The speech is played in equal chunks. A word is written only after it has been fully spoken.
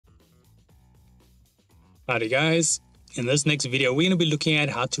Howdy guys, in this next video we're going to be looking at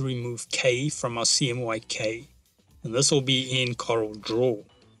how to remove K from our CMYK, and this will be in CorelDraw.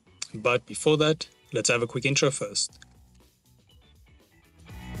 But before that, let's have a quick intro first.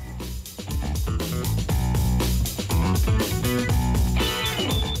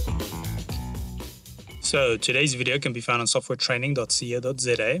 So today's video can be found on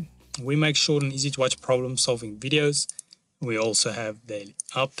softwaretraining.co.za. We make short and easy to watch problem solving videos. We also have daily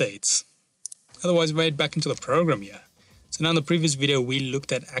updates. Otherwise, we're back into the program here. So now in the previous video, we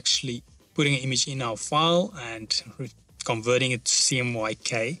looked at actually putting an image in our file and converting it to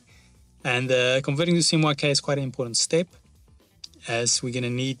CMYK. And converting to CMYK is quite an important step, as we're going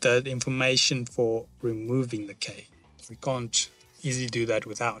to need that information for removing the K. We can't easily do that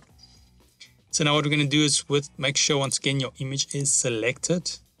without. So now what we're going to do is make sure once again your image is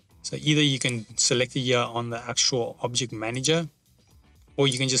selected. So either you can select it here on the actual object manager, or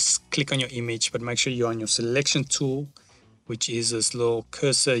you can just click on your image, but make sure you're on your selection tool, which is this little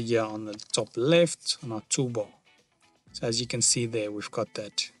cursor here on the top left on our toolbar. So as you can see there, we've got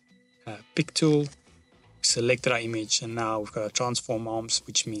that pick tool. We selected our image, and now we've got our transform arms,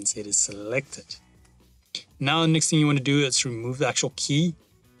 which means it is selected. Now the next thing you want to do is remove the actual key.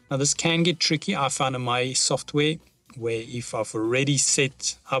 Now this can get tricky. I found in my software where if I've already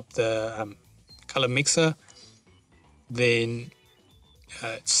set up the color mixer, then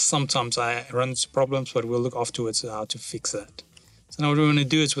sometimes I run into problems, but we'll look afterwards how to fix that. So now what we want to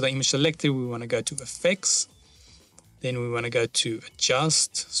do is with our image selected, we want to go to Effects. Then we want to go to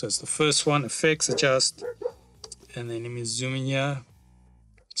Adjust. So it's the first one, Effects, Adjust. And then let me zoom in here.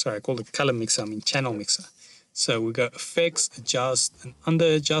 Sorry, I called it Color Mixer, I mean Channel Mixer. So we go Effects, Adjust, and under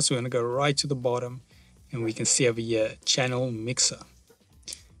Adjust, we're going to go right to the bottom. And we can see over here, Channel Mixer.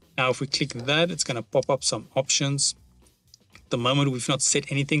 Now if we click that, it's going to pop up some options. The moment we've not set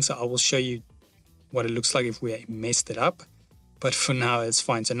anything, so I will show you what it looks like if we messed it up, but for now it's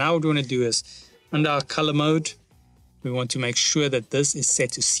fine. So now what we want to do is under our color mode, we want to make sure that this is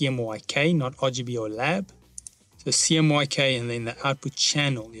set to CMYK, not RGB or lab. So CMYK, and then the output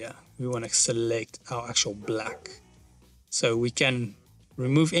channel here, we want to select our actual black. So we can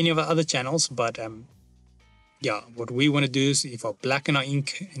remove any of our other channels, but yeah, what we want to do is if our black and our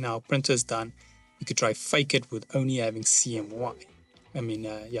ink in our printer is done, you could try fake it with only having CMY.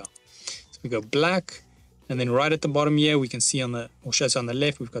 Yeah. So we go black, and then right at the bottom here, we can see on the, or shows on the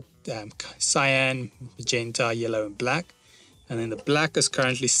left, we've got cyan, magenta, yellow, and black. And then the black is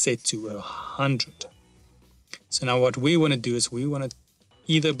currently set to 100. So now what we want to do is we want to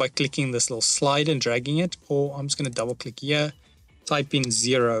either by clicking this little slide and dragging it, or I'm just going to double click here, type in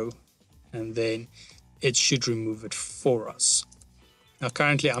 0, and then it should remove it for us. Now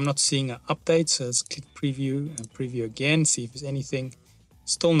currently I'm not seeing an update, so let's click preview and preview again, see if there's anything.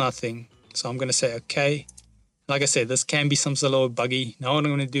 Still nothing, so I'm going to say okay. Like I said, this can be some little buggy. Now what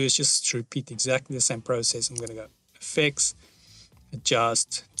I'm going to do is just repeat exactly the same process. I'm going to go Effects,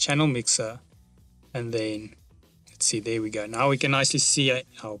 Adjust, Channel Mixer, and then let's see, there we go. Now we can nicely see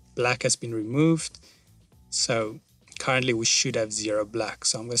our black has been removed. So currently we should have 0 black.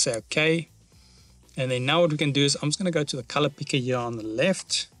 So I'm going to say okay. And then now what we can do is I'm just going to go to the color picker here on the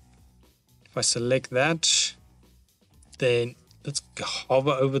left. If I select that, then let's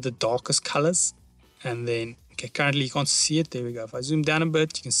hover over the darkest colors. And then, okay, currently you can't see it. There we go. If I zoom down a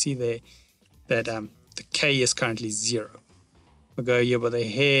bit, you can see there that the K is currently 0. We'll go here by the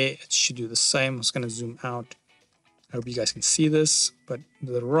hair. It should do the same. I'm just going to zoom out. I hope you guys can see this. But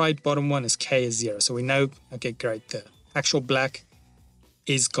the right bottom one is K is 0. So we know, okay, great. The actual black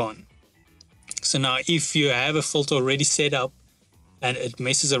is gone. So now if you have a filter already set up and it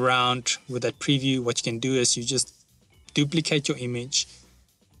messes around with that preview, what you can do is you just duplicate your image,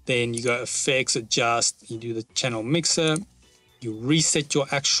 then you go Effects, Adjust, you do the Channel Mixer, you reset your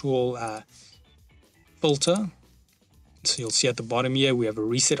actual filter. So you'll see at the bottom here we have a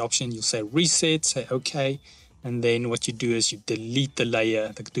reset option. You'll say reset, say OK, and then what you do is you delete the layer,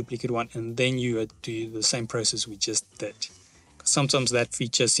 the duplicate one, and then you do the same process we just did. Sometimes that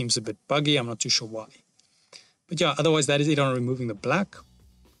feature seems a bit buggy. I'm not too sure why. But yeah, otherwise that is it on removing the black.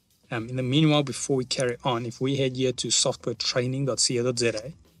 In the meanwhile, before we carry on, if we head here to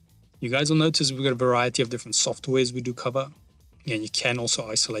softwaretraining.co.za, you guys will notice we've got a variety of different softwares we do cover. And you can also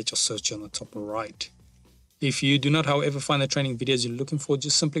isolate your search on the top right. If you do not, however, find the training videos you're looking for,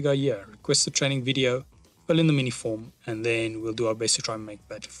 just simply go here, request the training video, fill in the mini form, and then we'll do our best to try and make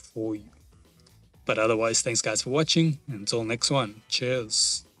that for you. But otherwise, thanks guys for watching. Until next one,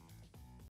 cheers.